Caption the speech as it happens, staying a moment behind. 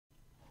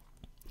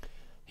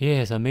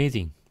Yeah, it's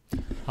amazing.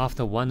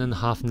 After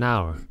 1.5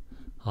 hours,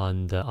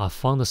 and I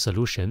found a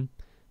solution,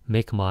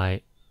 make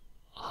my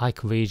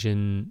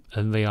Hikvision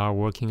NVR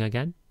working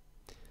again.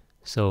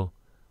 So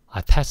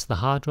I test the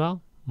hard drive.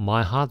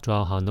 My hard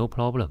drive has no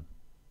problem.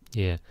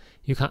 Yeah,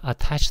 you can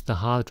attach the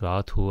hard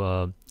drive to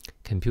a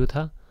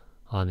computer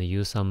and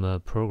use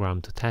some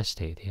program to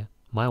test it. Yeah,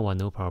 my one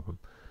no problem.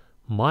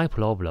 My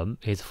problem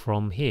is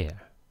from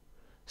here.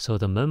 So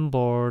the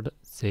mainboard,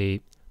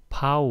 the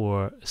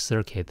power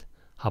circuit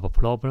have a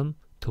problem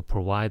to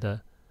provide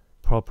a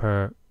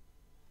proper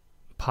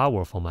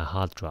power for my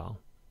hard drive.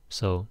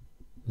 So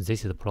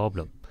this is the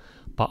problem.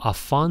 But I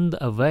found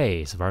a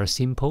way, it's very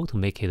simple to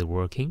make it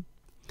working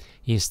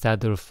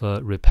instead of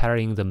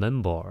repairing the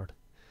mainboard.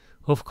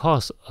 Of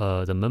course,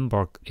 the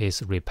mainboard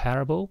is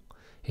repairable.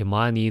 It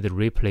might need to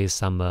replace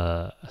some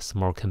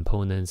small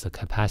components, a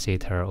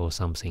capacitor or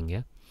something,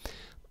 yeah.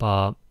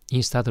 But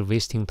instead of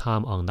wasting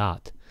time on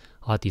that,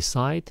 I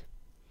decide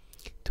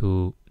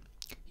to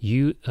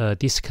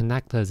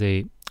disconnect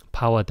the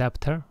power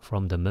adapter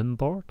from the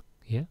mainboard,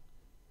 yeah.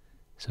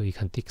 So you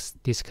can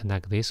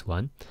disconnect this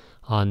one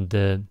and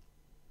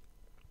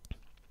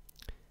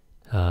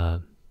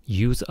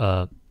use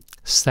a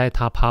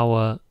SATA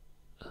power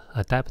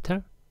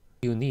adapter.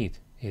 You need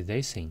is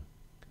this thing.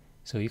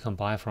 So you can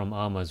buy from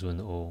Amazon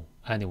or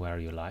anywhere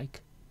you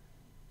like.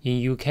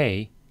 In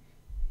UK,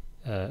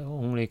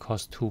 only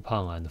costs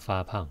 £2 and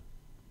 £5.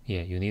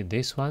 Yeah, you need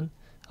this one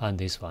and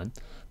this one.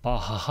 But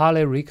I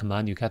highly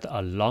recommend you get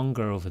a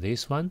longer of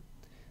this one,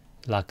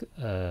 like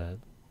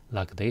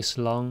this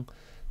long.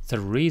 The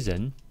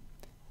reason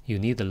you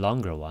need the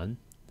longer one,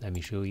 let me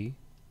show you,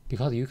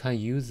 because you can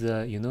use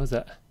the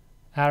the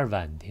air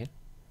vent here.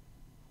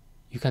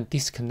 You can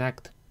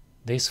disconnect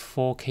these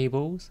 4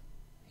 cables,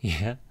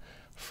 yeah,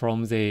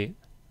 from the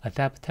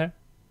adapter,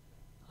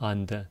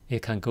 and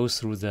it can go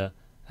through the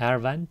air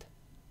vent.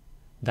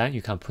 Then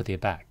you can put it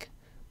back.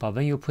 But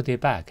when you put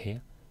it back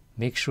here,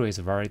 make sure it's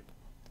very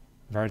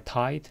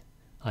tight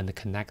and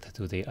connect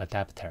to the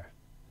adapter.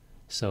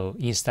 So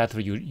instead of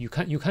you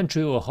can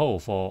drill a hole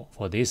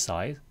for this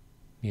side,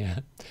 yeah,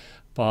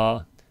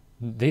 but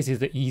this is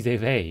the easy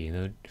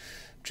way,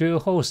 Drill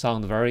hole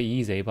sounds very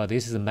easy, but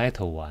this is a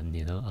metal one,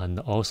 and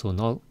also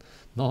not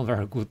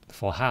very good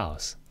for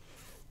house.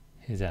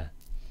 Is that?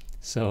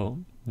 So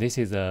this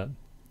is the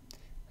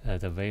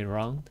way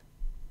around.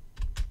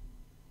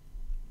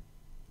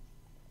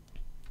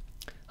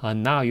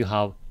 And now you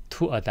have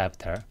 2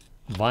 adapters.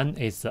 One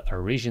is the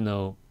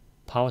original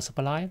power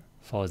supply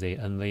for the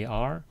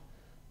NVR.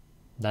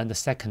 Then the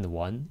second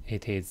one,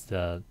 it is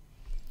the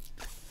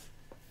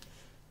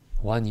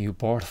one you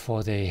bought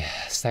for the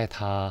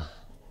SATA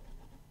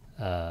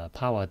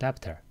power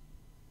adapter.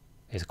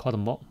 It's called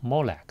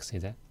Molex,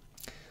 is it?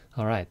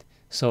 All right.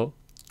 So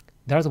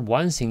there's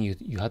one thing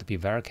you have to be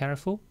very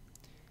careful,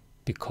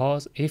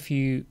 because if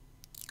you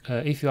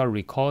are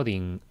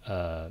recording,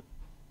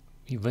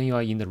 when you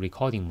are in the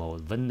recording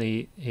mode, when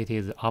it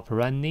is up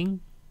running,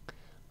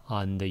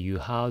 and you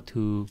have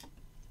to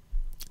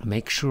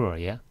make sure,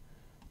 yeah,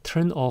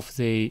 turn off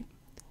the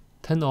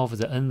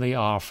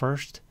NVR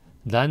first,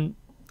 then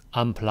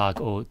unplug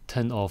or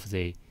turn off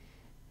the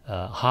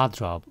hard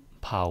drive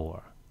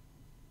power,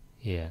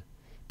 yeah,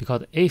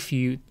 because if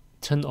you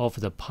turn off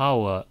the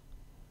power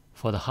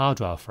for the hard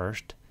drive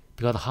first,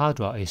 because the hard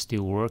drive is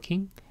still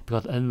working,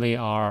 because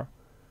NVR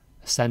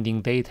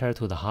sending data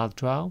to the hard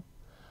drive,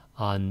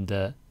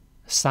 and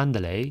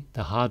suddenly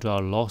the hard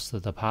drive lost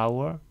the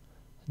power,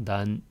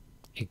 then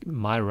it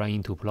might run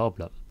into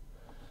problem.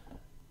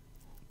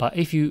 But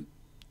if you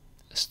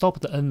stop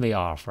the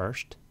NVR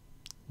first,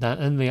 then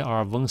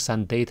NVR won't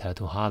send data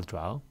to hard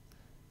drive.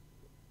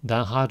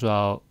 Then hard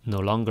drive no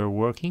longer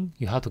working.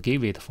 You have to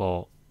give it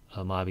for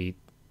maybe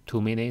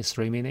 2 minutes,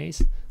 3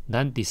 minutes,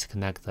 then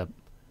disconnect the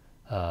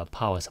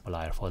power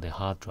supply for the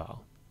hard drive.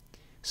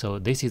 So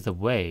this is the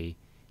way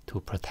to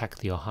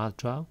protect your hard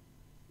drive.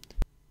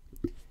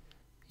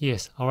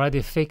 Yes,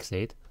 already fixed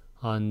it,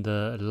 and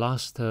the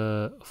last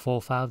 4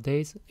 or 5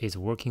 days is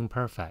working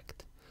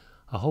perfect.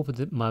 I hope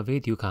that my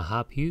video can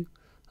help you.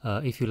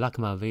 If you like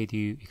my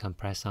video, you can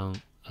press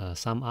on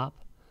thumb up,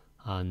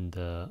 and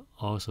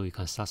also you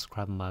can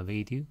subscribe my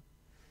video.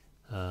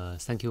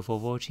 Thank you for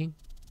watching.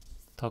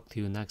 Talk to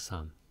you next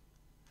time.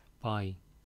 Bye.